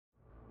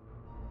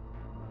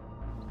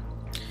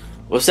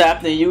What's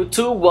happening,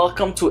 YouTube?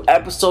 Welcome to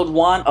episode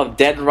 1 of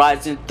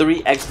Deadrising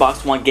 3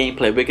 Xbox One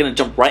gameplay. We're gonna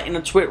jump right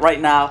into it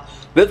right now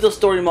with the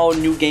story mode,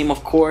 new game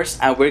of course,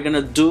 and we're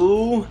gonna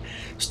do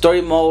story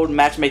mode,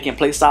 matchmaking,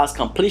 playstyles,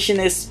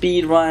 completionist,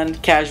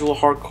 speedrun, casual,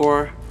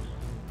 hardcore,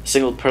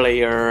 single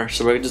player.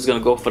 So we're just gonna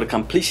go for the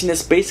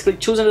completionist. Basically,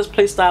 choosing this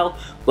playstyle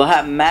will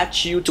have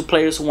match you to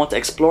players who want to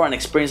explore and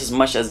experience as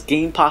much as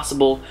game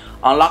possible,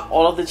 unlock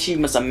all of the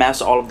achievements, and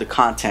master all of the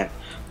content.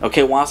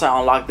 Okay, once I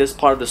unlock this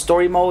part of the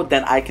story mode,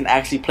 then I can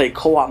actually play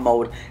co-op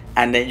mode,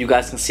 and then you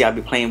guys can see I'll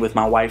be playing with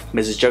my wife,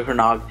 Mrs.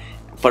 Jughernog.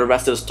 For the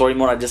rest of the story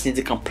mode, I just need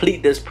to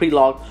complete this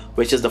prelog,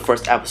 which is the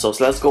first episode.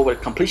 So let's go with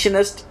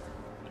completionist.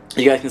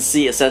 You guys can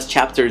see it says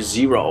chapter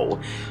 0.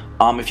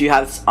 If you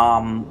have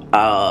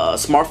a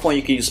smartphone,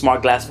 you can use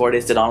smart glass for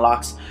this. It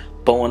unlocks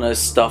bonus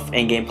stuff,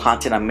 in-game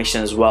content, and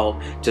mission as well,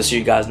 just so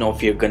you guys know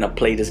if you're gonna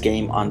play this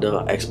game on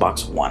the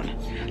Xbox One.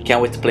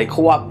 Can't wait to play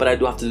co-op, but I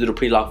do have to do the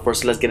pre-log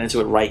first, so let's get into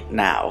it right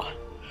now.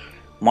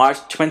 March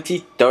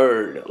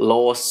 23rd,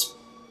 Los...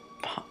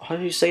 how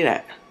do you say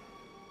that?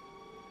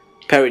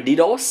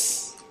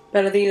 Perdidos?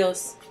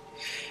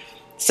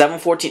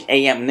 7:14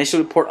 a.m. Initial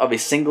report of a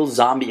single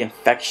zombie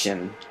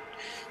infection.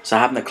 So it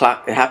happened at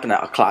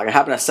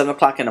 7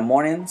 o'clock in the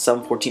morning,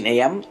 7:14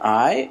 a.m.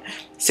 Alright.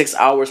 6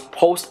 hours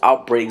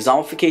post-outbreak.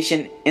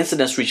 Zombification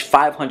incidents reached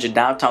 500,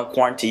 downtown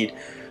quarantined.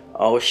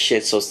 Oh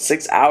shit, so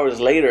 6 hours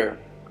later.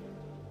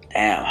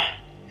 Damn.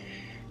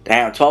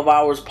 12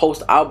 hours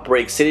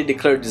post-outbreak. City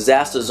declared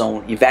disaster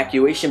zone.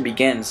 Evacuation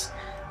begins.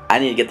 I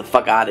need to get the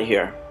fuck out of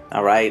here.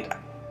 Alright.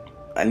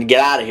 I need to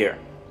get out of here.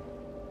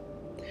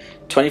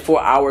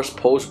 24 hours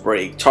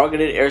post-break.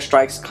 Targeted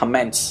airstrikes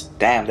commence.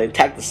 Damn, they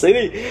attacked the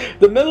city.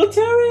 The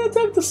military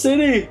attacked the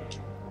city.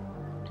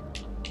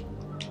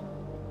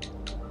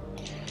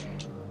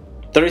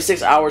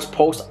 36 hours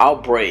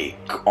post-outbreak.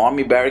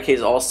 Army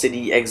barricades all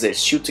city exits.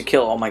 Shoot to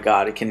kill. Oh my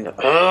god, it can...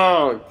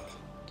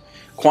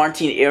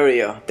 Quarantine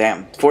area.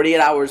 Damn.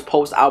 48 hours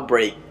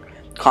post-outbreak.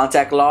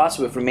 Contact loss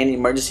with remaining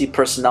emergency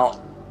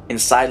personnel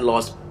inside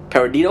lost.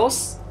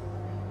 Perdidos?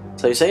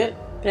 So you say it?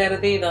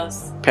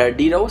 Perdidos.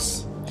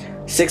 Perdidos.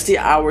 60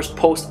 hours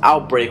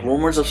post-outbreak.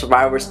 Rumors of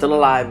survivors still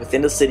alive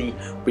within the city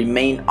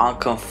remain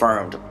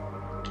unconfirmed.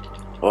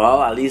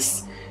 Well, at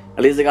least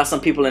they got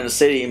some people in the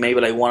city. Maybe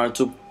like one or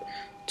two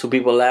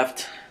people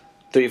left.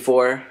 3,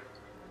 4.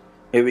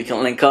 Maybe we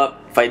can link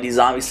up, fight these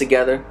zombies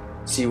together.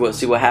 See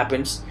what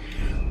happens.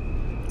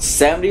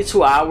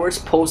 72 hours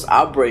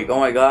post-outbreak. Oh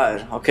my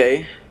god.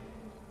 Okay.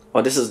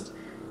 Well, this is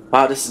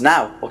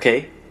now.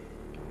 Okay.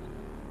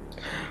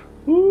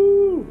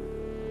 Woo.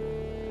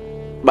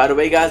 By the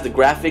way, guys, the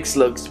graphics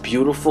looks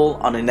beautiful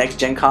on the next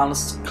gen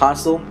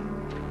console.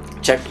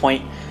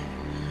 Checkpoint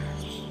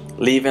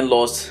leaving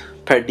Los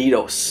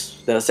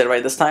Perdidos. Did I say it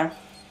right this time?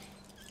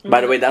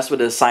 By the way, that's what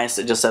the science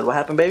just said. What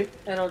happened, baby?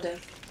 It'll do.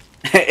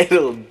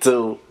 It'll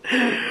do. Look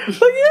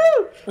at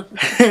you.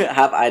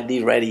 Have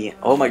ID ready.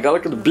 Oh my god,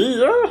 look at the bee.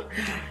 Yeah.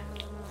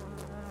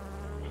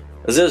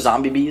 Is there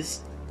zombie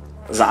bees?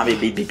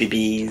 Zombie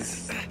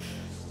bees.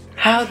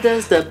 How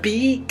does the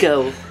bee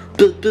go?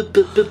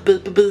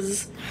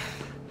 Buzz.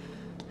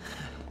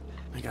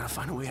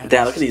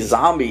 Damn, look at these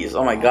zombies.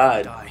 Oh my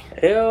god.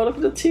 Ew, look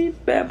at the teeth.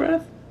 Bad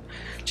breath.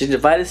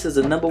 Gingivitis is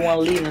the #1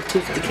 lead in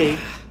tooth decay.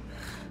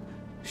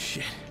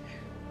 Shit.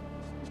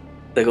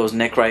 There goes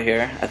Nick right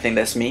here. I think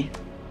that's me.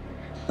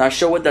 Not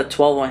sure what that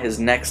 12 on his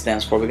neck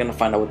stands for. We're gonna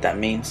find out what that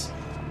means.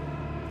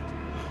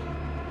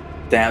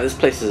 Damn, this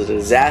place is a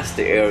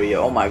disaster area.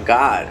 Oh my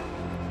god.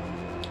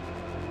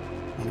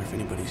 Wonder if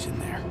anybody's in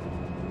there.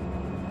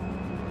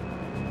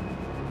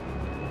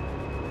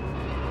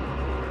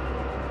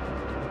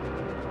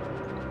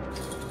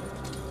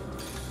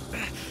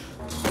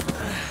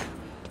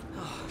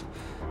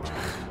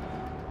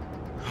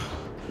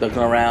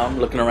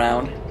 Looking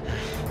around.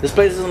 This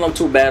place doesn't look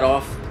too bad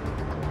off.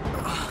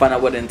 Find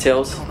out what it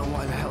entails. I don't know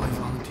why the hell I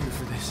volunteered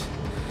for this.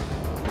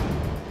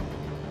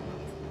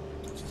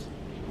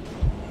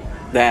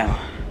 Damn.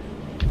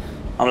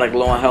 I'm like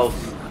low on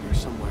health. Here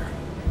somewhere.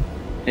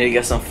 Need to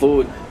get some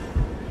food.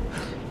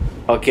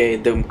 Okay,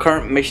 the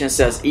current mission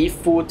says eat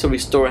food to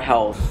restore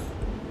health.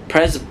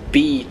 Press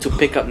B to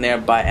pick up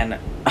nearby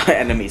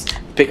enemies.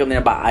 Pick up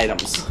nearby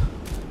items.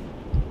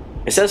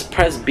 It says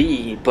press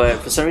B, but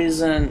for some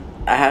reason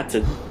I had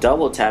to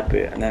double tap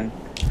it and then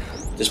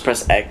just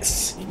press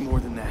X. Need more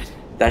than that.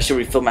 That should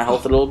refill my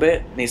health a little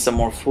bit. Need some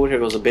more food. Here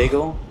goes a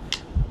bagel.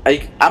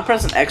 I'm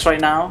pressing X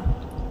right now.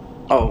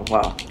 Oh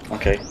wow.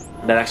 Okay,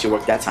 that actually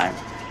worked that time.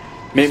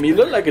 Made me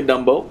look like a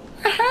Dumbo.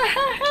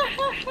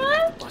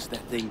 Bust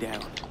that thing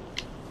down.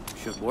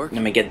 Should work.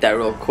 Let me get that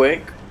real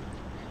quick.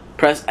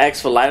 Press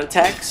X for light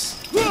attacks.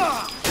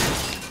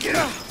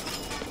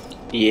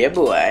 Yeah,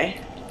 boy.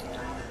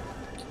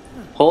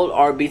 Hold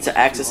RB to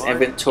access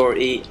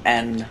inventory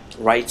and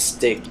right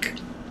stick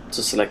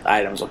to select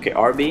items. Okay,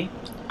 RB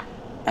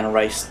and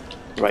right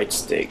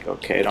stick.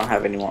 Okay, I don't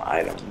have any more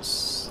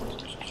items.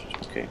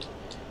 Okay.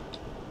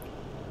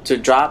 To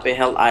drop a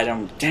held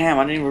item. Damn,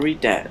 I didn't even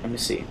read that. Let me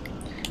see.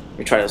 Let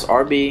me try this.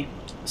 RB,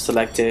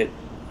 select it,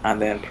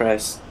 and then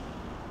press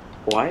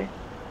Y?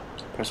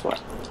 Press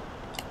what?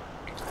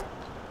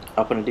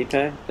 Up on the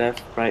D-pad?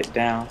 Left, right,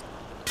 down.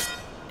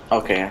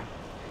 Okay.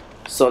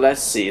 So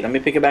let's see. Let me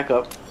pick it back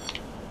up.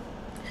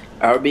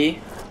 RB.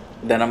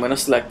 Then I'm gonna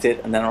select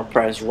it, and then I'll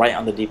press right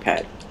on the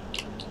D-pad.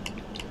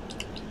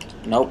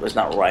 Nope, it's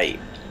not right.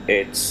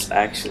 It's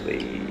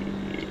actually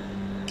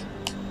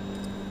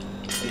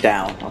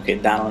down. Okay,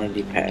 down on the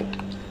D-pad.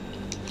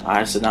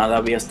 Alright, so now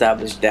that we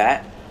established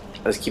that,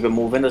 let's keep it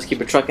moving. Let's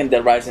keep it trucking.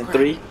 Deadrising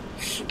 3.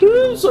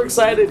 Ooh, so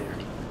excited.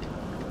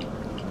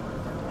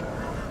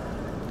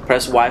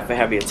 Press Y for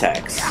heavy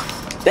attacks.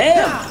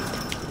 Damn!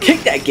 Kick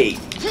that gate.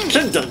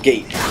 Kick the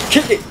gate.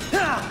 Kick it.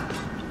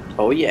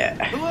 Oh yeah.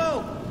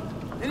 Hello?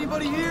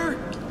 Anybody here?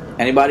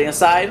 Anybody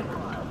inside?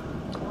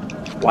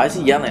 Why is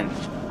he yelling?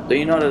 Do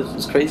you know that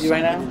it's crazy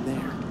right now?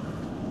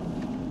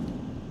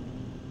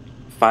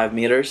 5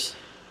 meters.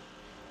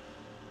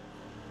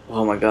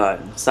 Oh my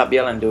god. Stop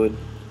yelling, dude.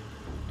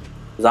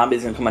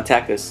 Zombies gonna come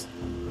attack us.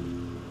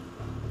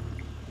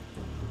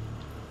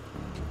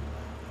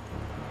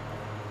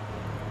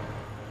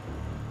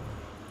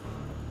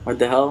 What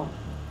the hell?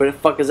 Where the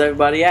fuck is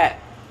everybody at?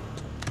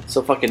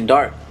 So fucking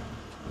dark.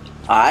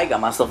 I got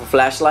myself a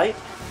flashlight.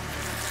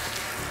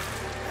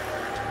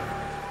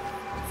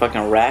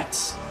 Fucking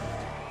rats.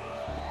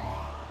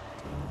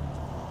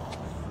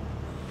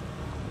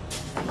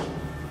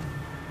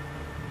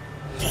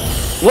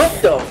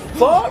 What the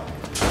fuck?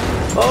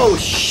 Oh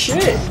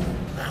shit.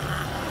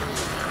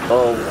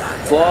 Oh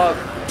fuck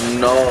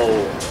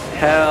no.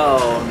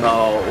 Hell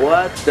no.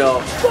 What the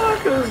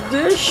fuck is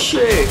this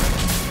shit?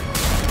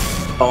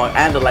 Oh,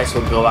 and the lights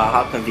will go out.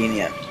 How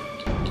convenient.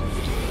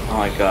 Oh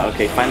my god.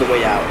 Okay, find a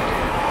way out.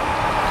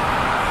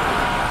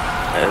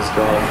 Let's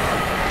go.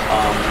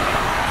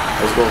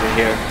 Let's go over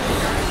here.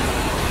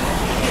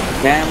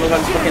 Damn, look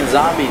at these fucking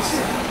zombies.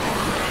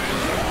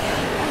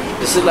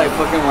 This is like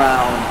fucking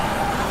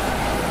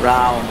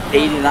round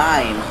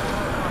 89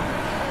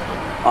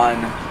 on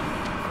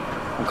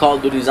Call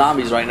of Duty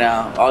Zombies right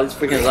now. All these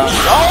freaking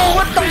zombies. Oh,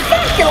 what the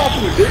fuck? Get off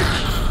me, bitch.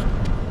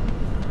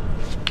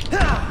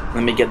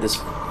 Let me get this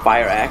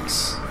fire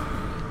axe.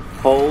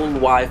 Hold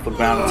Y for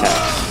ground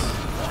attacks.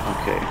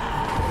 Okay.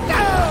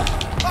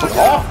 Fuck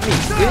off me,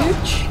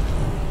 bitch.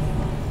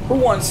 Who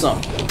wants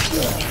some?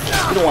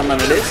 You don't want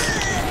none of this.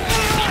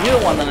 You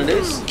don't want none of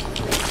this.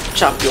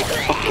 Chop your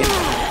fucking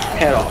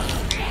head off.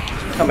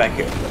 Come back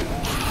here.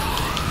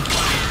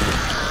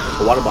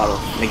 A water bottle.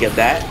 Let me get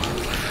that.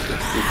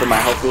 Refill my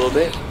health a little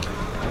bit.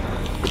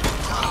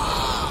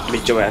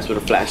 Beat your ass with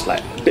a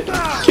flashlight. Beat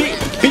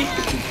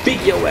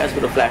your ass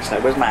with a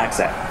flashlight. Where's my axe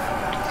at?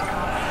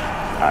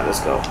 Alright, let's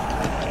go.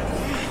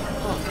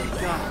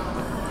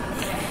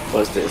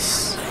 What's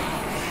this?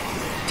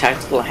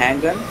 Tactical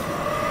handgun?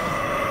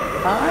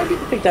 You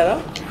can pick that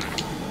up.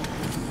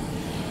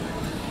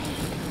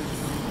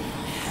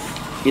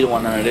 You don't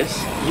want none of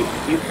this.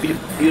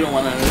 You don't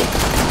want none of this.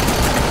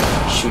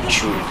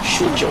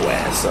 Shoot your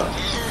ass up.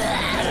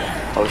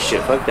 Oh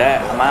shit, fuck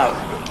that. I'm out.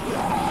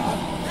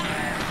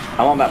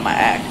 I want back my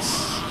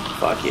axe.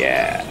 Fuck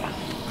yeah.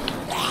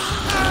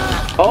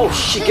 Oh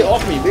shit, get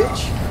off me,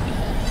 bitch.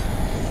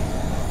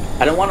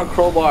 I don't want a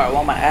crowbar, I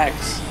want my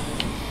axe.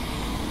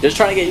 Just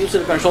trying to get used to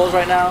the controls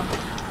right now.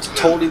 It's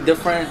totally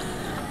different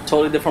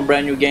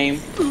brand new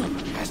game.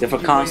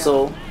 Different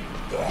console.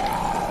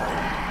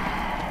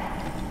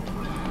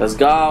 Let's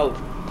go.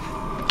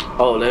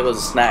 Oh, there was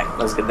a snack.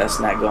 Let's get that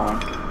snack going.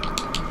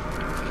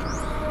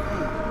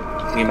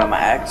 Give me my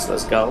axe.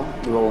 Let's go.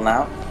 We're rolling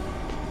out.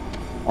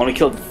 Only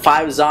killed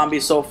 5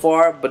 zombies so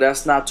far, but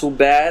that's not too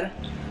bad.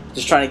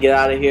 Just trying to get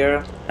out of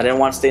here. I didn't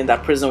want to stay in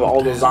that prison where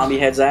all those zombie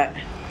heads at.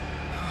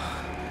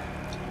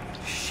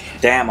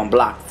 Damn, I'm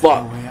blocked.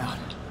 Fuck.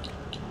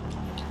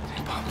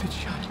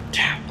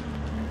 Damn.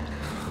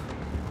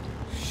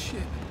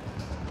 Shit.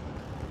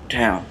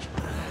 Damn.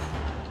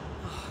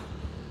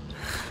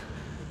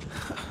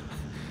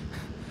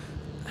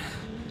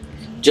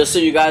 Just so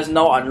you guys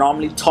know, I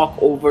normally talk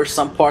over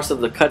some parts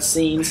of the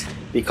cutscenes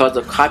because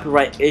of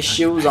copyright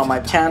issues on my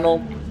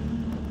channel.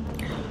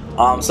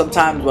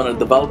 Sometimes when a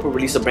developer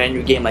releases a brand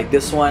new game like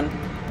this one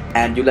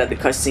and you let the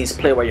cutscenes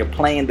play while you're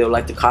playing, they'll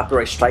like to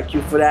copyright strike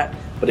you for that.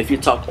 But if you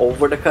talk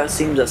over the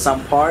cutscenes at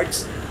some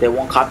parts, they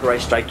won't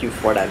copyright strike you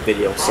for that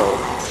video. So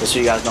just so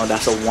you guys know,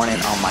 that's a warning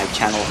on my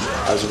channel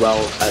as well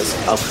as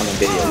upcoming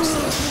videos.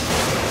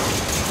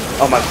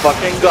 Oh my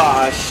fucking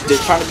gosh, they're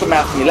trying to come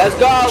after me. Let's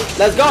go!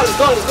 Let's go! Let's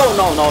go! Let's go!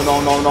 No, no, no,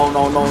 no, no,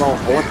 no, no, no.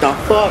 What the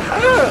fuck?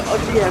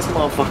 Ugly ass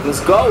motherfucker. Let's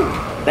go!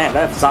 Damn,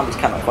 that zombie's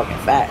kind of fucking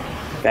fat.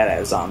 Fat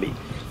ass zombie.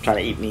 Trying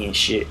to eat me and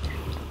shit.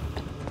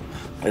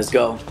 Let's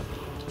go.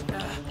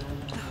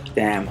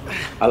 Damn,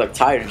 I look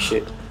tired and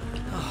shit.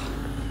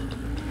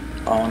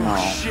 Oh no.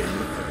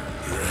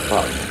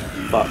 Fuck.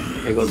 Fuck.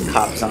 Here goes the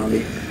cop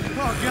zombie.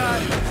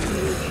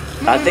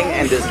 I think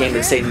in this game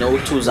they say no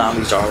 2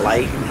 zombies are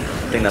alike.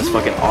 I think that's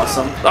fucking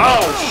awesome.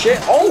 Oh shit!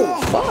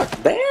 Oh fuck!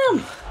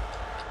 Damn!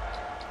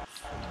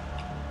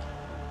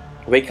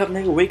 Wake up,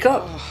 nigga! Wake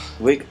up!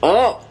 Wake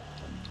up!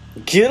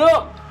 Get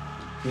up!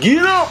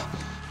 Get up!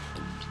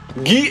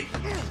 Get!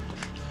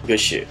 Good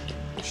shit.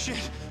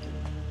 Shit.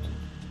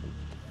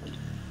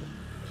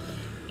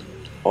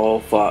 Oh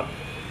fuck.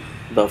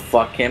 The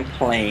fucking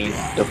plane.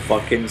 The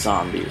fucking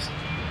zombies.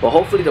 Well,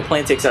 hopefully the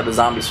plane takes out the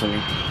zombies for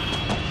me.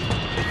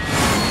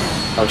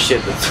 Oh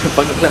shit, the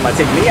fucking plane might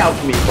take me out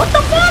for me. What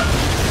the fuck?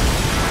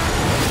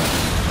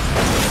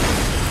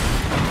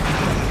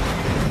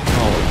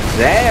 Oh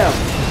damn.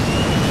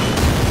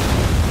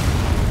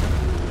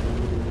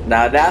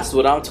 Now that's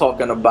what I'm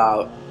talking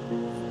about.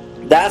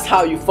 That's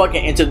how you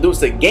fucking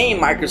introduce a game,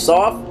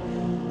 Microsoft.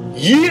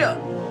 Yeah.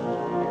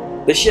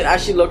 This shit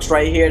actually looks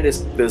right here.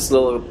 This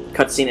little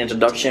cutscene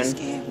introduction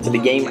to the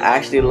game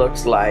actually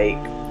looks like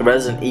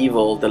Resident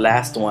Evil, the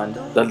last one,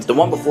 the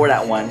one before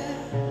that one.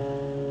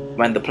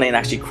 When the plane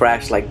actually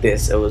crashed like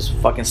this, it was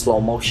fucking slow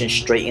motion,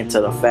 straight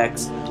into the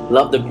effects.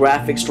 Love the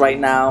graphics right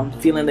now.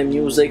 Feeling the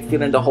music,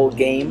 feeling the whole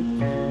game.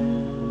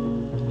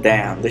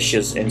 Damn, this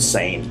shit's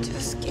insane.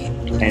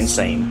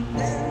 Insane.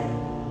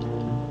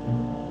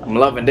 I'm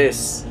loving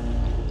this.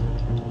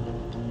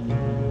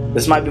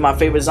 This might be my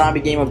favorite zombie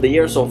game of the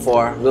year so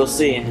far. We'll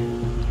see.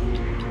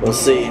 We'll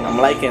see. I'm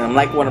liking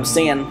what I'm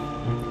seeing.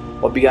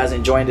 Hope you guys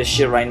enjoying this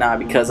shit right now,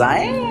 because I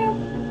am.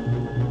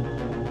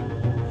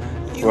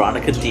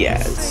 Veronica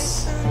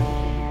Diaz.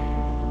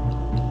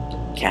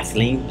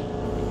 Kathleen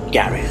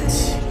Garrett.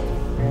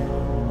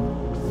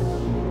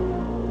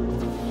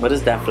 What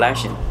is that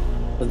flashing?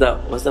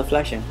 What's that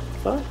flashing?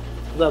 What?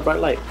 What's that bright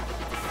light?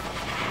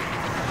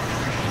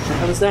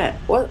 What is that?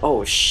 What?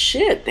 Oh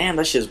shit! Damn,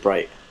 that shit's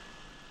bright.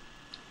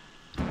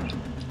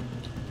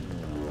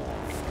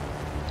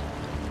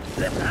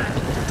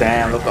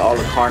 Damn, look at all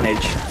the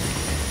carnage.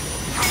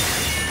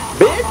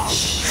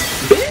 Bitch!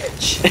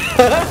 Bitch!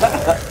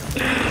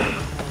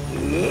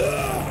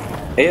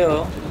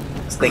 Ew.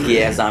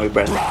 Stinky ass zombie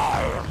breath.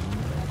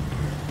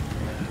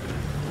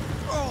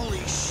 Holy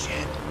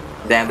shit.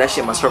 Damn, that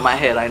shit must hurt my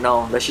head, I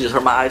know. That shit just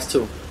hurt my eyes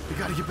too. We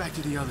gotta get back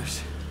to the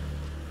others.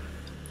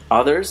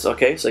 Others?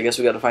 Okay, so I guess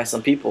we gotta find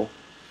some people.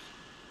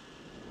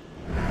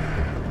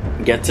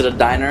 Get to the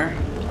diner.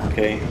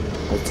 Okay,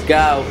 let's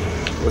go.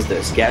 What's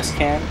this? Gas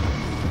can?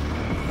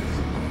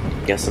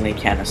 Gasoline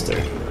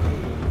canister.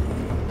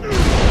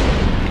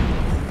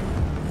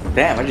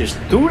 Damn, I just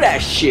threw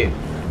that shit.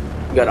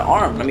 You got an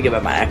arm. Let me get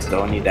back my axe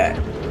though. I need that.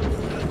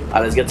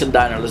 Alright, let's get to the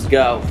diner. Let's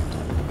go.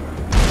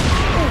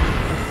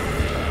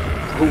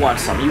 Who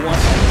wants some? You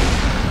want some?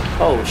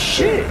 Oh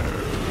shit.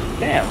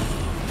 Damn.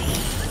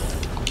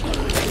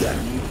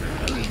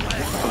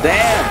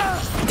 Damn.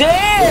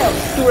 Damn!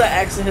 Threw that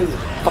axe in his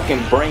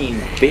fucking brain,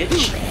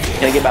 bitch.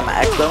 Can I get back my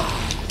axe though?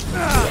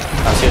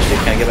 Oh, seriously,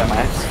 can I get back my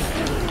axe?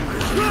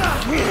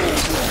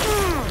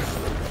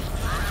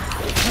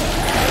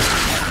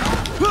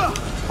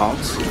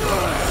 Punks.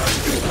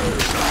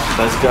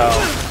 Let's go.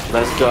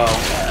 Let's go.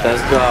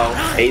 Let's go.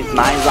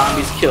 9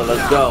 zombies killed.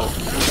 Let's go.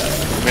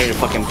 I'm ready to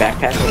fucking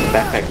backpack.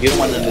 Backpack. You don't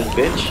want in this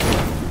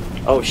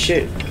bitch. Oh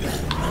shit.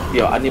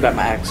 Yo, I need back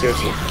my axe.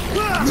 Seriously.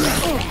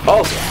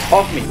 Oh,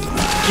 off me.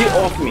 Get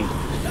off me.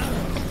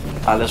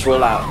 Alright, let's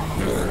roll out.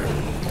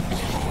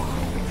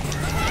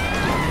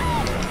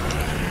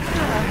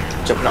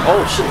 Jumping out.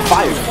 Oh shit,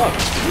 fire. Fuck.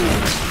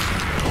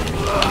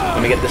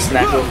 Let me get this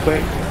snack real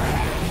quick.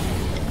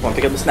 Come on,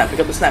 pick up the snap, pick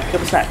up the snap, pick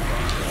up the snap.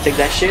 Take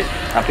that shit,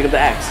 I'll pick up the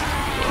axe.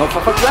 Oh,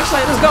 fuck,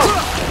 flashlight, let's go!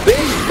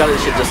 Bitch! Got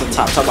this shit just in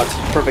time. Talk about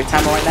perfect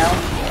timing right now.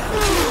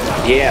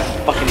 Yeah,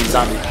 fucking these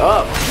zombies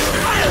up.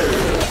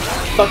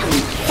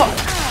 Fucking, fuck.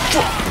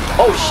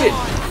 Oh shit.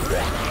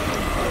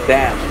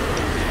 Damn.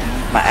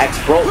 My axe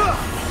broke.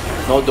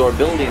 No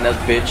durability in that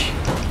bitch.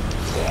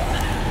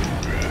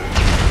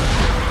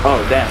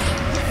 Oh, damn.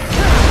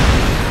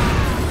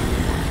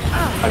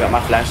 I got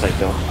my flashlight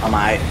though. I'm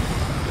alright.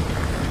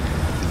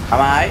 I'm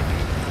alright.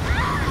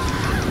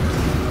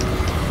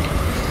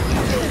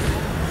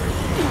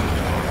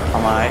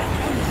 I'm alright.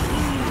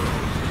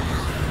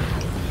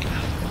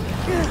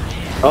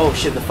 Oh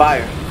shit, the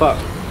fire. Fuck.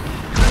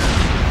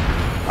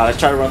 Let's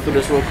try to run through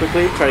this real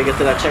quickly. Try to get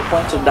to that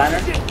checkpoint, to the diner.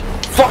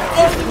 Fuck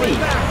off me!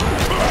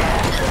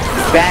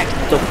 Back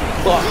the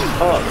fuck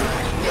up.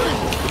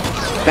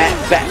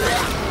 Back.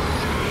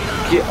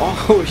 Get,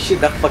 oh shit,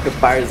 that fucking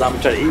fire zombie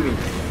tried to eat me.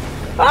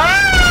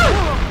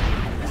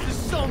 Ah! This is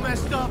so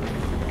messed up.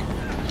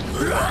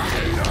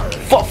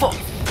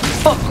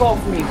 Fuck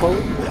off me,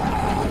 holy.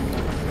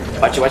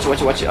 Watch it. Alright,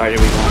 there we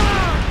go.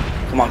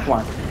 Come on.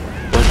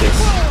 What's this?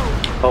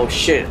 Oh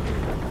shit.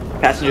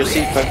 Passenger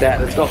seat, fuck that.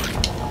 Let's go.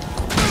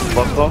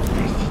 Fuck off.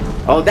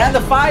 Oh, damn,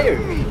 the fire!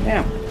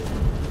 Damn.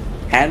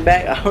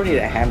 Handbag? I don't need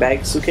a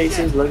handbag.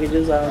 Suitcases,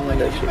 luggages, I don't need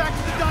that shit.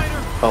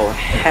 Oh,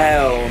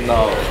 hell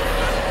no.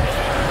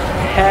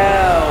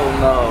 Hell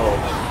no.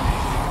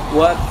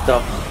 What the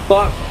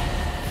fuck?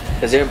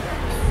 Is there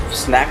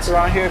snacks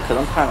around here? Because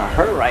I'm kind of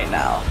hurt right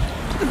now.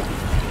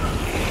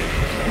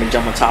 Let me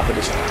jump on top of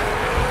this.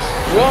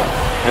 Whoa!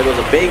 There goes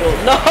a bagel.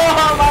 No!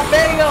 My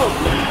bagel!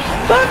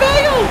 My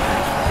bagel!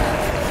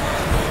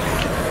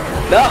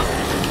 No!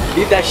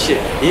 Eat that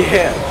shit.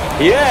 Yeah!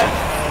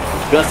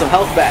 Got some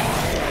health back.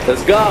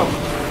 Let's go.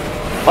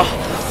 Oh.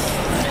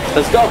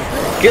 Let's go.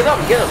 Get up.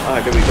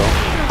 Alright, there we go.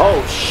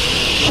 Oh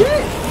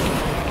shit!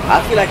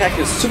 I feel like I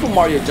can Super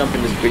Mario jump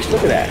in this bitch.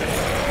 Look at that.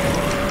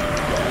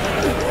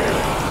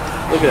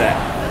 Look at that.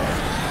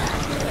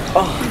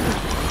 Oh.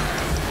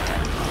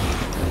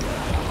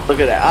 Look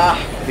at that. Ah,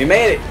 we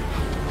made it.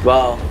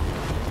 Well,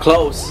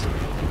 close.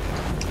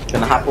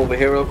 Gonna hop over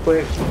here real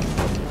quick.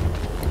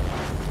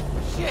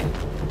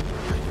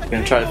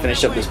 Gonna try to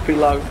finish up this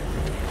prelogue.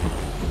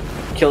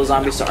 Kill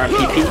zombies to earn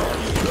PP.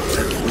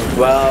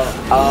 Well,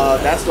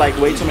 that's like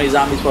way too many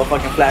zombies for a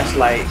fucking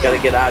flashlight. Gotta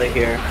get out of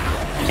here.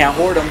 Can't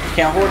hoard them.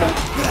 Can't hoard them.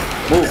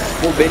 Move,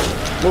 move, bitch.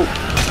 Move.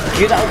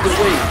 Get out of the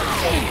way.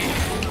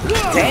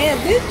 Damn,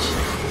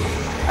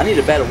 bitch. I need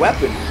a better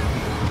weapon.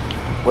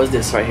 What's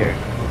this right here?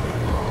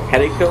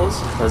 Headache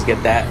pills. Let's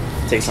get that.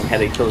 Take some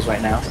headache pills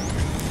right now.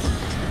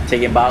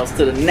 Taking bottles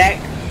to the neck.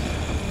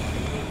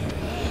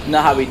 You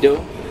know how we do.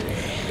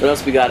 What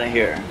else we got in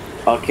here?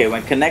 Okay,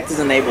 when Connect is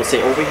enabled,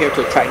 say over here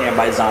to attract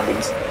nearby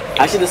zombies.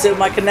 I should disable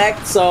my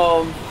Connect,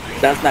 so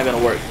that's not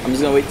gonna work. I'm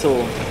just gonna wait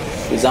till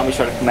the zombies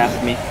try to come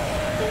after me.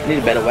 I need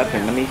a better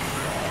weapon. Let me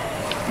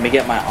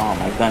get my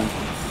my gun.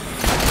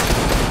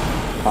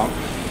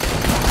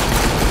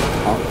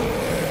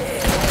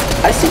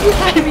 I see you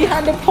hiding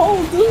behind the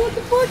pole, dude. What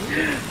the fuck?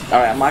 All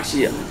right,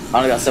 I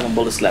only got 7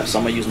 bullets left, so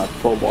I'm gonna use my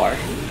crowbar.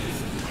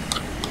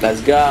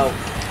 Let's go.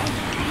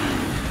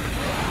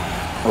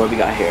 What we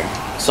got here?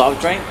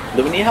 Soft drink?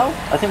 Do we need help?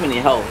 I think we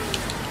need help.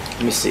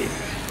 Let me see.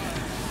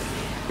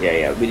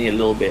 Yeah, we need a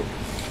little bit.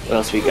 What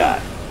else we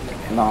got?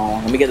 No,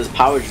 let me get this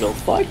power drill.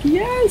 Fuck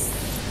yes!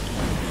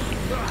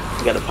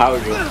 We got a power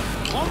drill.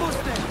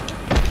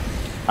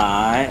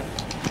 Alright.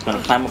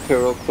 Gonna climb up here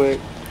real quick.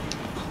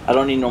 I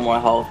don't need no more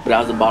health, but that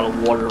was a bottle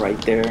of water right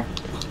there.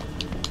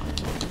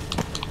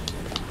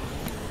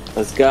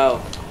 Let's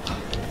go.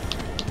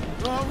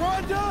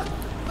 Rhonda,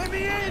 let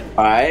me in.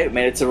 Alright,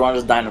 made it to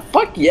Rhonda's diner.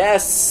 Fuck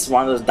yes!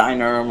 Rhonda's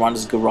diner,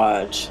 Rhonda's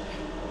garage.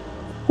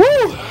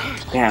 Woo!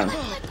 Damn.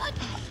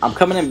 I'm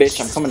coming in, bitch.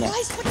 I'm coming in.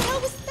 Christ, what the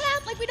hell was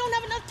that? Like we don't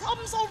have enough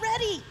problems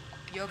already.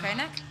 You okay,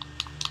 Nick?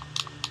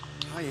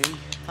 Hi, Annie.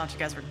 Thought you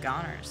guys were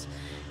goners.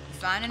 You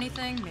find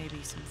anything?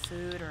 Maybe some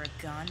food or a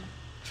gun?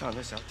 Found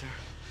this out there.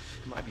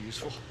 It might be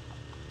useful.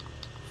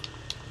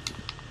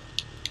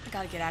 I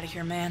gotta get out of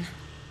here, man.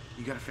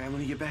 You got a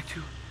family to get back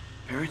to?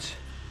 Parents?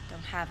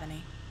 Don't have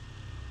any.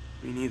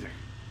 Me neither.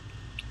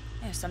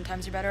 Yeah,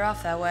 sometimes you're better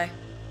off that way.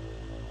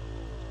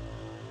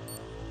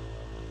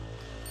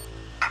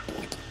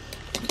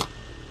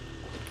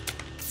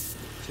 Is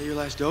that your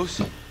last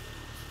dose?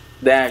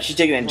 Damn, she's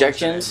taking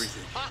injections.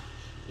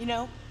 You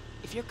know,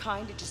 if you're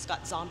kind and just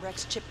got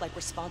Zombrex chipped like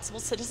responsible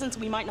citizens,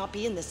 we might not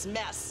be in this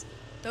mess.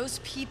 Those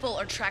people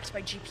are tracked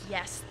by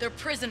GPS. They're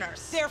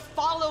prisoners. They're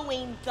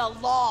following the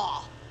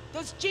law.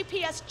 Those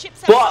GPS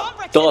chips have But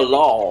Zombrex the in them to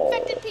law.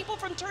 keep infected people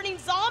from turning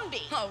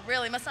zombie. Oh,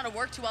 really? Must not have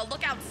worked too well.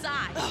 Look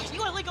outside. Ugh,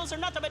 you illegals are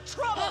nothing but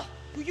trouble.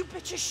 Will you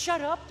bitches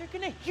shut up? They're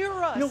gonna hear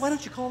us. You know, why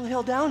don't you calm the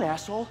hell down,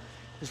 asshole?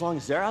 As long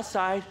as they're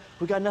outside,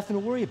 we got nothing to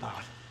worry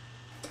about.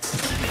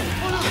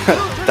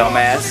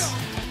 Dumbass.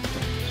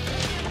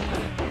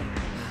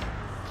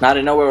 Now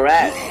they know where we're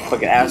at.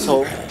 Fucking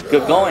asshole.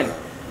 Good going.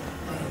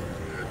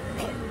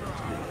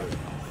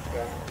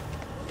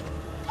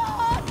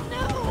 Oh,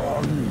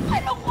 no.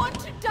 I don't want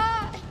to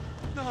die.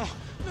 No,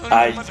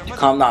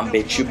 Calm down,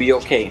 bitch. You'll be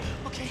okay.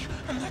 Okay,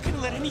 I'm not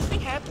gonna let anything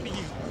happen to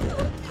you.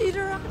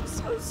 Peter, I'm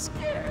so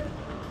scared.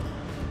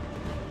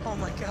 Oh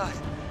my god.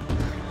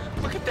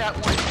 Look at that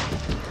one.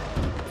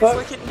 Fuck.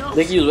 like it knows.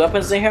 They can use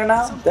weapons in here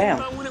now? Something Damn.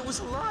 about when it was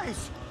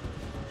alive.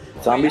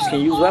 Zombies can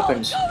use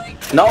weapons.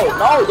 No,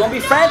 don't be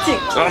frantic.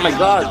 Oh my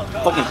god.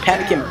 Fucking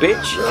panicking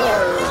bitch.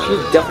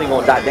 She's definitely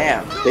gonna die.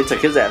 Damn. They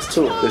took his ass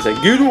too. They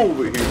said, get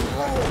over here.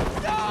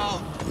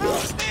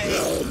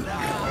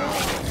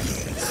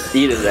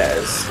 Eat his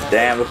ass.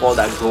 Damn, look at all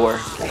that gore.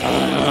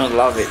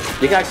 Love it.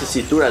 You can actually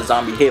see through that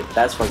zombie hip.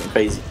 That's fucking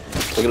crazy.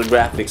 Look at the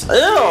graphics.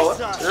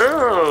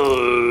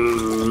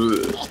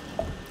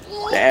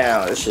 Ew.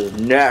 Damn, this is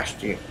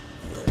nasty.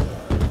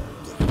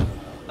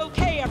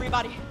 Okay,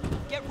 everybody,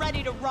 get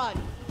ready to run.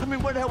 I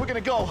mean, where the hell are we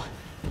gonna go?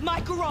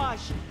 My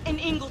garage in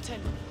Ingleton.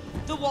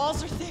 The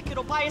walls are thick.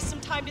 It'll buy us some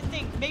time to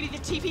think. Maybe the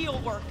TV will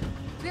work.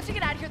 We have to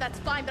get out of here, that's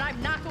fine, but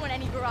I'm not going to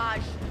any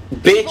garage.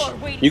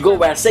 Bitch, you go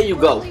where I say you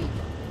go.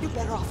 You're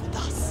better off with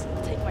us.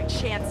 I'll take my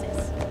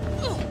chances.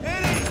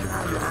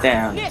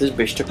 Damn, Nick, this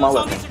bitch took my those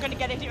weapon. zombies are gonna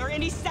get in here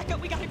any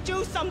second. We gotta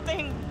do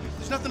something.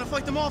 There's nothing to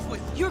fight them off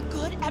with. You're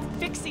good at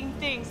fixing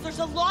things. There's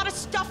a lot of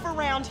stuff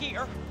around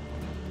here.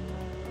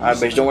 Alright,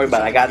 bitch, don't worry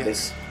about it. I got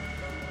this.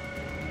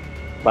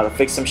 About to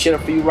fix some shit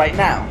up for you right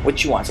now.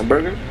 What you want? Some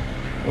burger?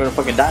 We're in a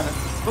fucking diner.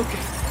 Okay.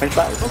 French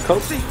fries?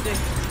 Coke?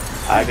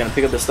 Alright, gonna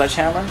pick up the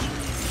sledgehammer.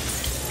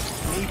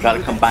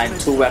 Gotta combine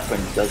 2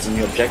 weapons. That's a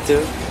new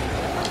objective.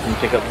 And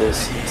pick up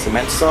this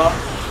cement saw.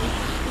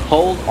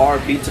 Hold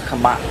RB to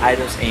combine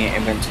items in your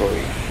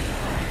inventory.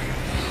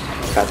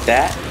 Got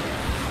that.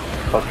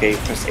 Okay,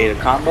 press A to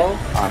combo.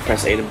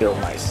 Press A to build.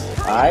 Nice.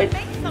 Alright.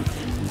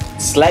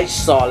 Sledge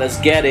saw, let's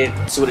get it.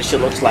 See what this shit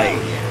looks like.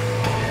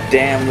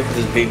 Damn, look at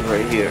this big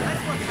right here.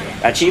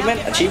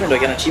 Achievement? Achievement? Do I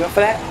get an achievement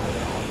for that?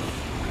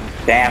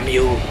 Damn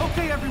you.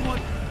 Okay, everyone.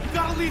 You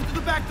gotta leave through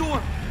the back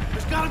door.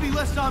 There's gotta be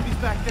less zombies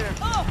back there.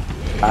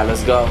 Alright,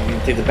 let's go. I'm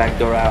gonna take the back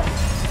door out.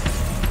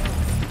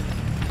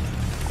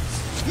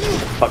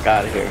 Fuck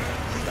out of here.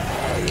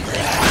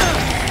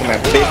 Come here,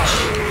 bitch.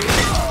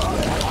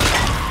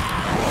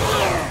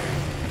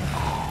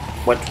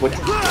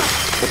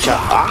 Watch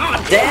out.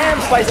 Ah, damn!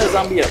 Spice that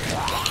zombie up.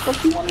 What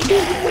do you want to do? You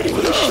ready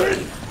for this shit?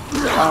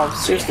 Oh,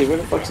 seriously, where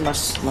the fuck is my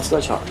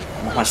sledgehammer?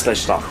 My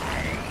sledgehammer.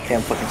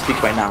 Can't fucking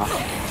speak right now.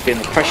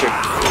 Feeling the pressure.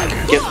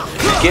 Get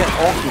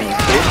off me,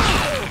 bitch.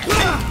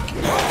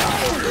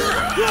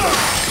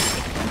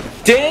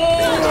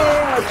 Damn!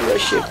 I do that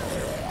shit.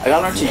 I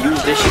gotta learn to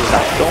use this shit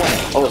without throwing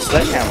it. Oh, a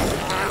sledgehammer.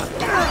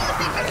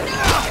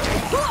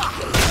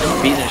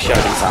 Beating the shit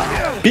out of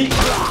zombie. Beat!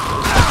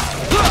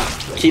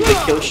 Keep the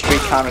kill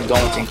streak counter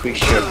going to increase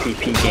your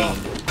PP gain.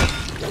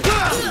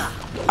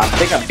 I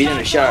think I'm beating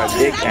the shit out of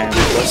Dick and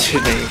what's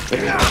your name?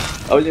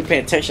 I wasn't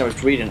paying attention, I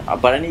was reading.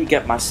 But I need to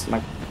get my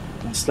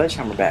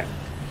sledgehammer back.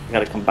 I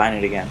gotta combine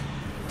it again.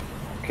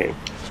 Okay.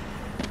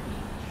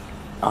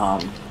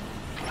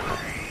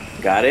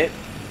 Got it.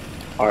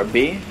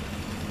 RB.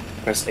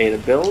 Press A to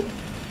build.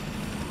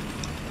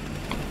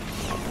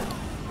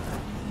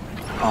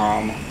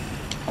 I'm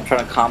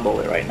trying to combo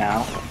it right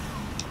now.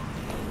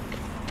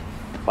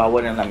 Why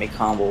wouldn't let me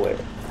combo it?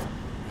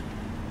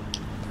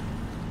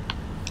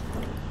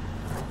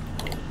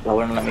 Why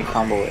wouldn't let me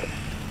combo it?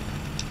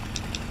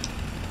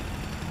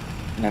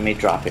 Let me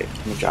drop it.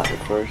 Let me drop it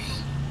first.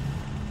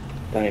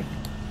 Let me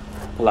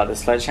pull out the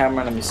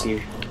sledgehammer. Let me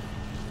see.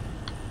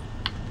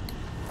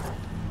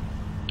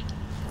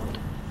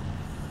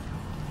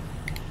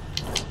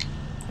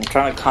 I'm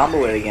trying to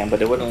combo it again,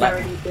 but it wouldn't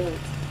let me.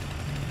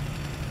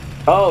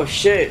 Oh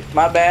shit,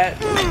 my bad.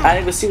 I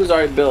didn't even see it was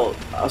already built.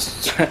 I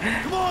was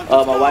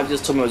my wife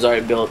just told me it was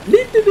already built.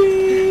 We're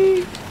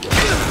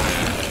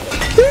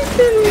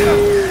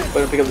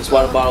gonna pick up this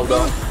water bottle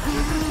though.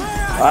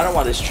 Oh, I don't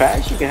want this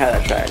trash. You can have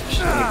that trash.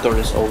 Let me throw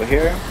this over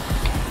here.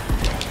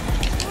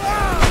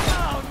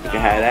 You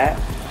can have that.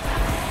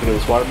 Pick up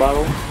this water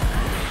bottle.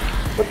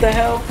 What the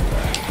hell?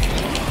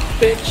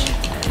 Bitch.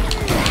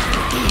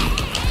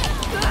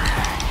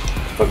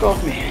 Fuck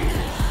off me.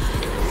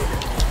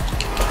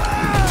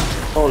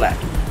 Hold that.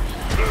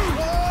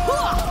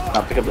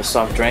 Now pick up the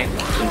soft drink.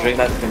 Some drink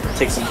that can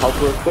take some health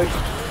real quick.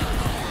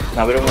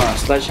 Now we don't want a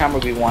sledgehammer,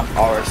 we want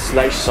our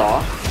sledge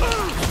saw.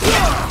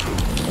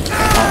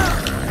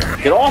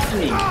 Get off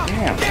me!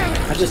 Damn,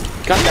 I just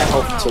got that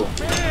health too.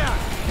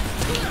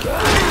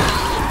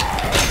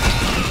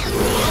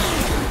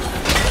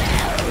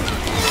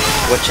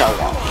 What y'all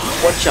want?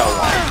 What y'all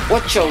want?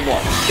 What y'all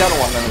want? Y'all don't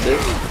want none of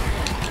this.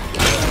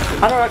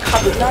 How do our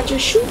cop did not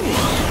just shoot me?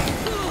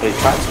 They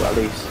tried to at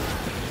least.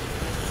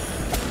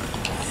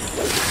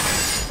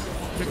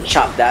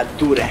 Chop that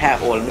dude in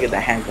half. Oh, let me get the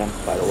handgun,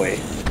 by the way.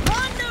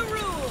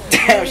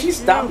 Damn, she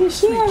stopped me.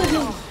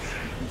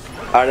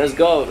 Alright, let's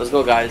go. Let's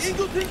go, guys.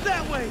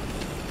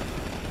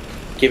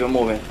 Keep it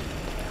moving.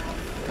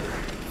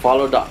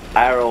 Follow the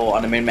arrow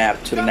on the main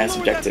map to the next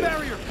objective.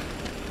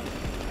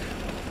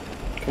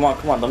 Come on,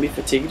 come on. Don't be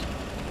fatigued.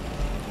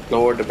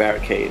 Lower the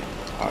barricade.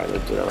 Alright,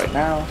 let's do that right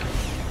now.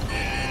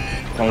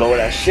 Gonna lower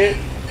that shit.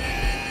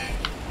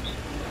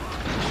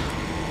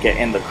 Get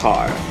in the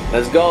car.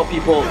 Let's go,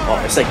 people.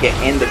 Oh, it's like get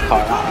in the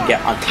car, not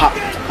get on top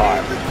of the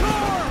car.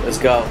 Let's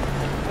go.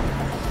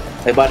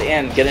 Hey, by the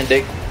end, get in,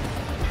 Dick.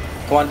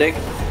 Come on, Dick.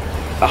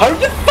 Hurry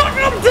the fuck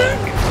up, Dick!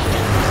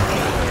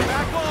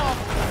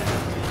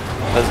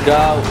 Let's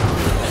go.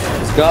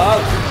 Let's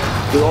go.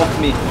 Get off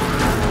me.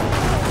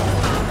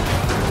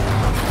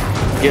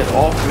 Get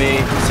off me.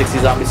 60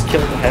 zombies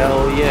killed.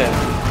 Hell yeah.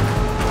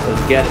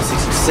 Let's get it.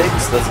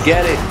 66. Let's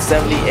get it.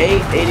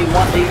 78,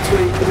 81, 82,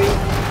 83.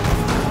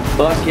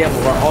 Fuck yeah,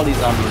 we'll run all these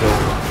zombies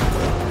over.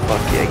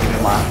 Fuck yeah, give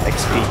me my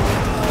XP.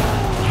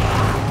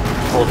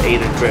 Hold A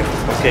to drift.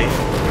 Okay.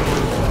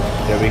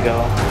 There we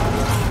go.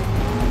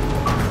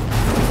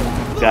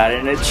 Got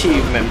an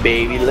achievement,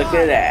 baby. Look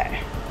at that.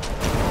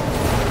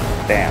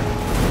 Damn.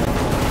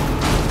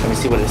 Let me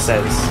see what it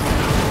says.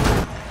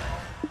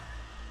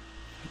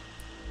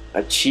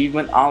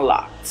 Achievement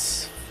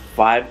unlocked.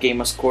 5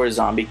 gamer score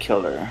zombie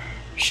killer.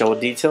 Show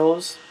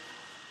details.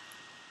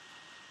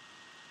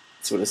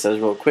 Let's see what it says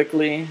real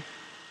quickly.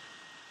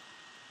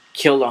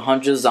 Kill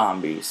 100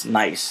 zombies.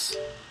 Nice.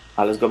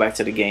 Alright, let's go back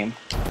to the game.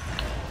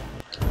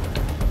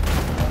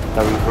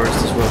 I'll reverse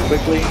this real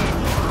quickly.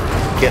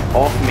 Get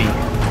off me.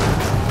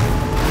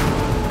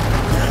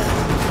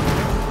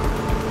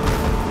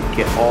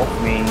 Get off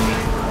me.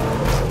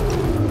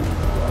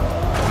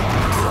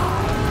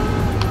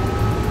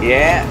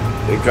 Yeah,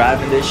 we're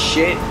driving this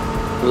shit.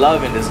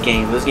 Loving this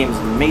game. This game is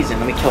amazing.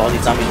 Let me kill all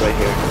these zombies right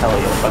here. Hell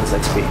yeah, bonus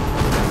XP.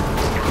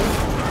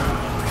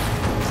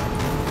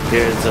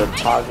 There's a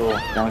toggle.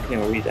 Now I can't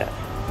even read that.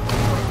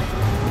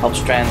 Help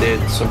stranded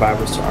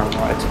survivors to earn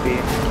more XP.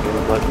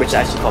 Which is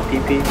actually called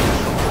PP.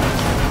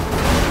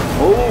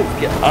 Oh,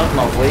 get out of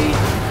my way.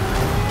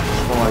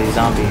 From all these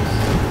zombies.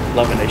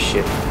 Loving this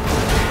shit.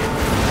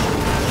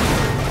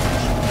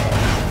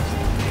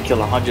 kill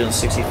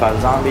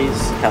 165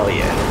 zombies. Hell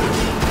yeah.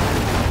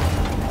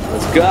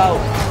 Let's go.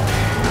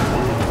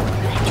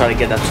 Try to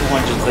get that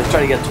 200. Let's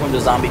try to get 200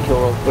 zombie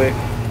kill real quick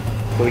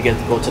before we get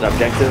to go to the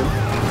objective,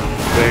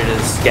 where it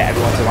is get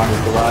everyone to run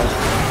this garage.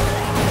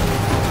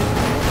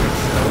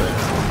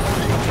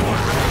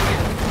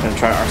 Gonna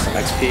try to earn some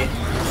XP.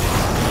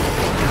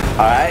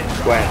 Alright,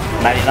 we're at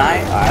 99.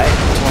 Alright,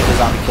 200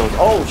 zombie kills.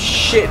 Oh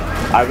shit!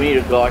 Alright, we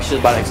need to go. Our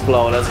shit's about to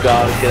explode. Let's go.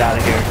 Let's get out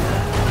of here.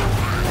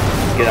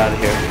 Get out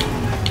of here.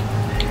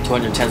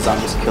 210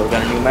 zombies killed.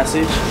 Got a new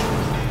message.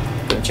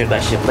 Gonna check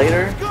that shit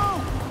later.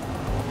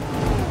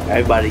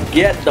 Everybody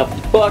get the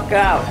fuck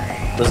out.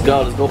 Let's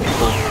go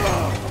people.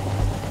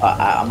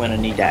 I'm gonna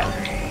need that.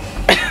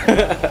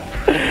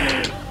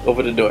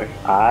 Open the door.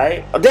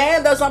 Alright. Oh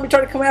damn, that zombie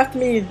tried to come after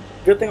me.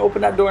 Good thing I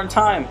opened that door in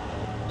time.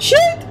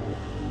 Shit!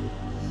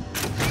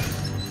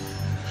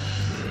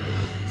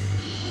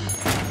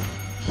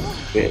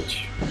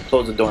 Bitch.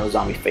 Close the door in the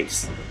zombie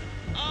face.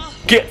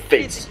 Get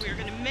face! We're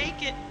gonna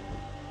make it.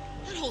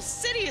 That whole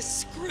city is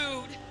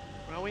screwed.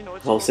 Well, we know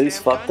it's The whole city's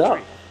fucked up.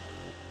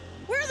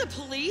 Where are the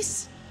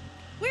police?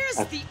 Where's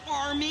the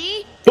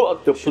army?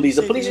 Fuck the police.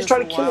 The police just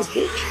trying to kill us,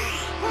 bitch.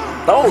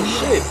 Oh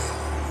shit.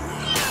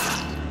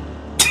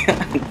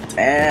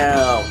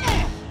 Damn.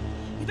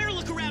 You better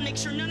look around, make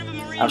sure none of them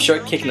are in I'm sure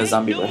here, kicking okay? a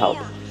zombie No would help.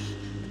 more.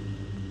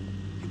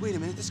 Hey, wait a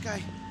minute. This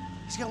guy,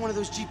 he's got one of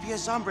those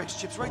GPS Zombrex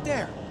chips right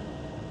there.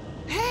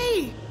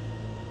 Hey!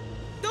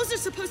 Those are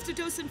supposed to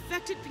dose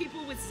infected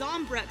people with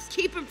Zombrex,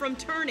 keep them from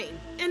turning.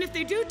 And if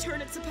they do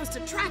turn, it's supposed to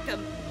track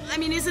them. I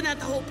mean, isn't that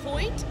the whole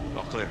point?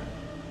 All clear.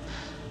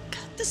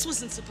 God, this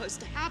wasn't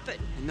supposed to happen.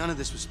 And none of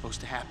this was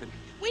supposed to happen.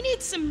 We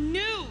need some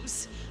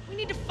news. We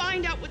need to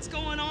find out what's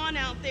going on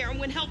out there and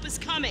when help is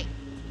coming.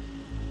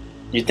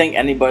 You think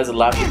anybody's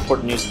allowed to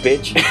report news,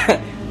 bitch?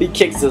 He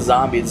kicks the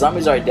zombie. The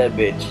zombie's already dead,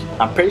 bitch.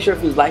 I'm pretty sure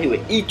if he was alive, he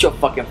would eat your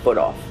fucking foot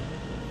off.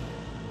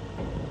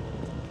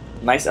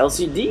 Nice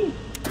LCD.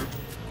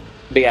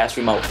 Big ass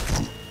remote.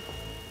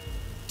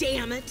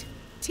 Damn it.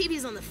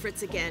 TV's on the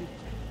fritz again.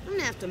 I'm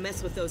gonna have to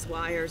mess with those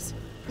wires.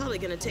 Probably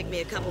gonna take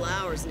me a couple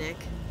hours, Nick.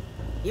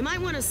 You might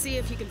want to see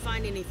if you can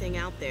find anything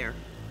out there.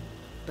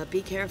 But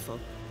be careful.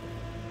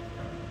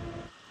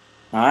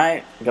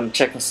 Alright, I'm gonna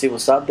check and see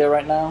what's out there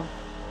right now.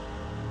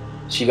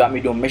 She got me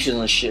doing missions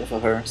and shit for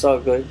her. It's all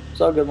good. It's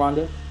all good,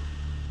 Rhonda.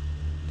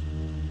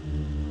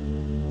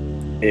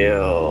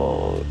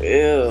 Ew.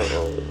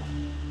 Ew.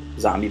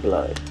 Zombie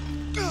blood.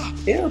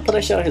 Ew, put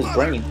that shit on his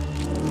brain.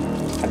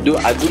 I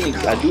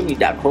do need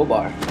that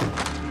crowbar.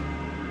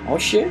 Oh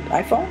shit,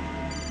 iPhone?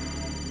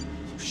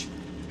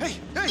 Hey,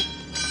 hey!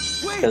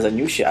 Wait! There's a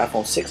new shit,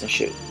 iPhone 6 and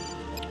shit.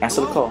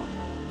 Answer the call.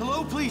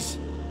 Hello, please.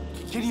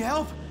 Can you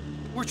help?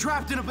 We're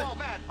trapped in a... Oh,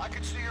 man, I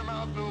can see your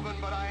mouth moving,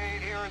 but I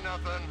ain't hearing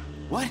nothing.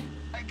 What?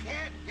 I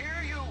can't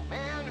hear you,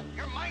 man.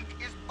 Your mic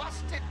is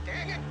busted,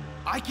 dang it.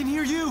 I can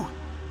hear you.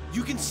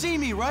 You can see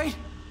me, right?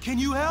 Can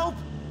you help?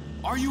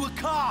 Are you a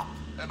cop?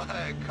 Am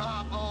I a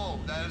cop? Oh,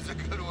 that is a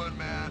good one,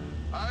 man.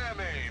 I am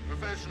a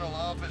professional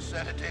office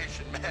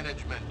sanitation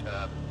management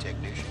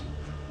technician.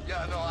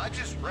 Yeah, no, I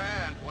just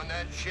ran when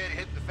that shit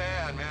hit the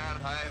fan,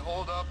 man. I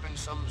holed up in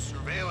some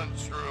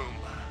surveillance room.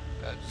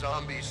 That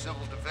zombie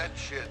civil defense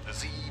shit, the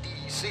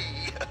ZDC.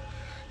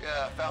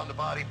 Yeah, I found the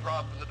body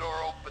prop and the door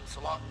open,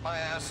 so locked my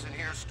ass in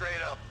here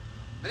straight up.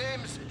 The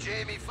name's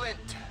Jamie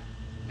Flint.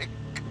 Nick.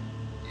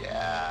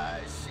 Yeah,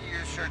 I see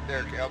your shirt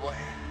there, cowboy.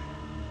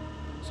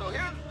 So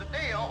here's the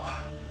deal.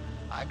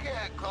 I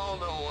can't call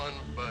no one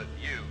but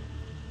you.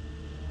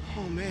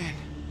 Oh, man.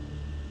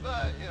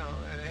 But, you know,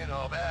 it ain't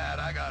all bad.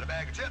 I got a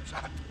bag of chips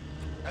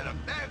and a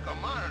bank of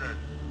monitors.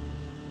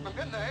 I'm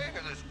getting the hang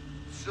of this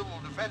civil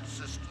defense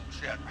system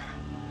shit.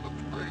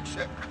 Looks pretty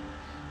sick.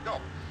 So,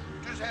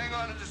 just hang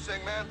on to this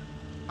thing, man.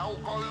 I will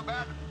call you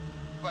back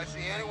if I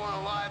see anyone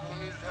alive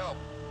who needs help.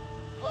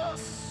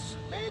 Plus,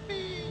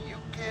 maybe you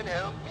can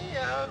help me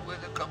out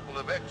with a couple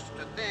of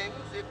extra things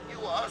if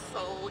you are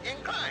so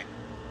inclined.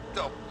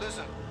 So,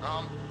 listen,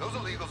 those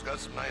illegals got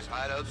some nice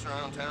hideouts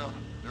around town.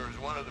 There's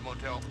one at the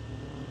motel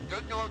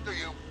just north of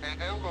you, and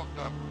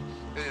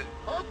it is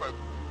perfect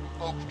for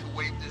folks to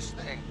wait this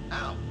thing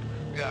out.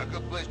 Yeah, a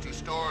good place to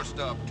store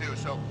stuff, too.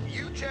 So,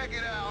 you check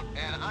it out,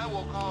 and I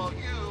will call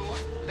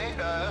you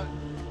later.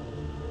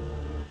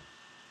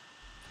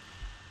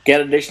 Get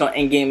additional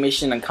in-game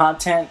mission and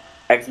content.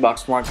 Xbox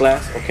Smart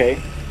Glass,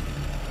 okay.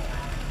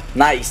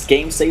 Nice,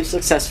 game saved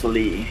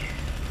successfully.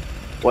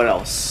 What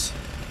else?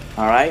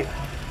 Alright.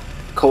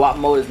 Co-op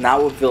mode is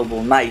now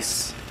available,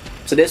 nice.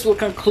 So this will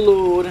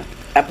conclude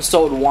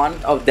episode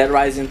 1 of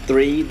Deadrising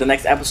 3. The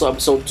next episode,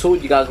 episode 2,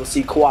 you guys will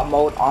see co-op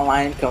mode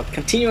online,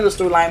 continuing the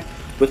storyline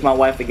with my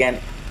wife again,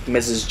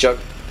 Mrs.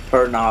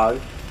 JUGHERNOG.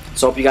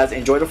 So hope you guys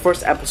enjoyed the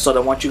first episode. I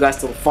want you guys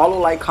to follow,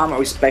 like, comment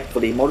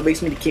respectfully. It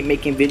motivates me to keep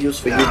making videos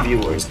for you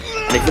viewers.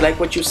 And if you like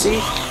what you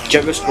see,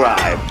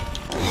 subscribe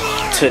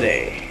today.